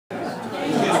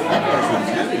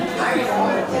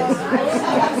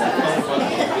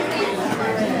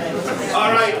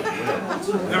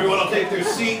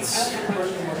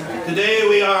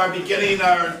are beginning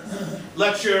our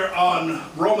lecture on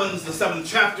Romans, the 7th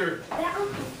chapter.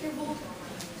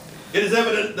 It is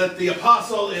evident that the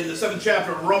apostle in the 7th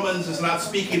chapter of Romans is not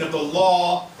speaking of the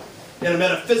law in a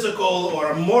metaphysical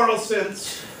or a moral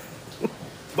sense,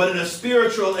 but in a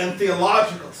spiritual and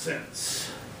theological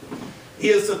sense. He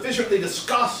has sufficiently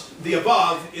discussed the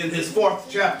above in his 4th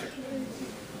chapter.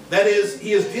 That is,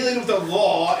 he is dealing with the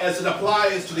law as it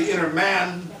applies to the inner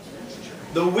man,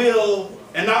 the will,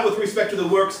 and not with respect to the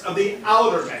works of the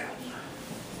outer man.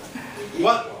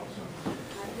 What?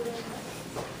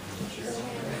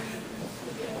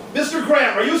 Mr.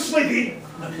 Graham, are you sleeping?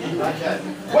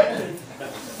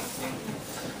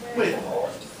 Wait.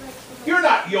 You're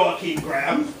not Joachim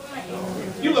Graham.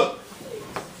 You look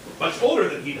much older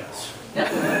than he does.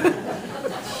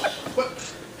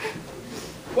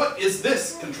 What is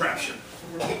this contraption?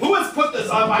 Who has put this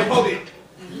on my podium?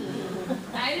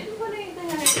 I didn't put anything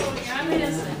on your podium. I'm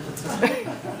innocent.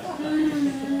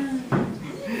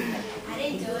 I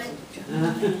didn't do it.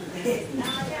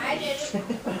 I did it.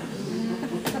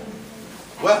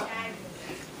 Well,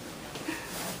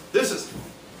 this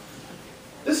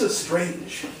is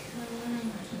strange.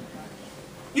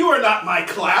 You are not my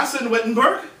class in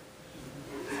Wittenberg.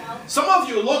 Some of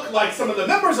you look like some of the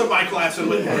members of my class in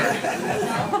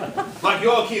Wittenberg. Like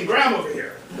Joachim Graham over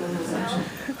here.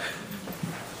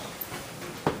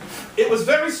 It was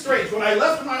very strange. When I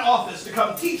left my office to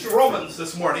come teach Romans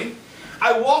this morning,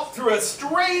 I walked through a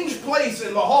strange place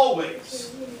in the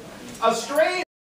hallways. A strange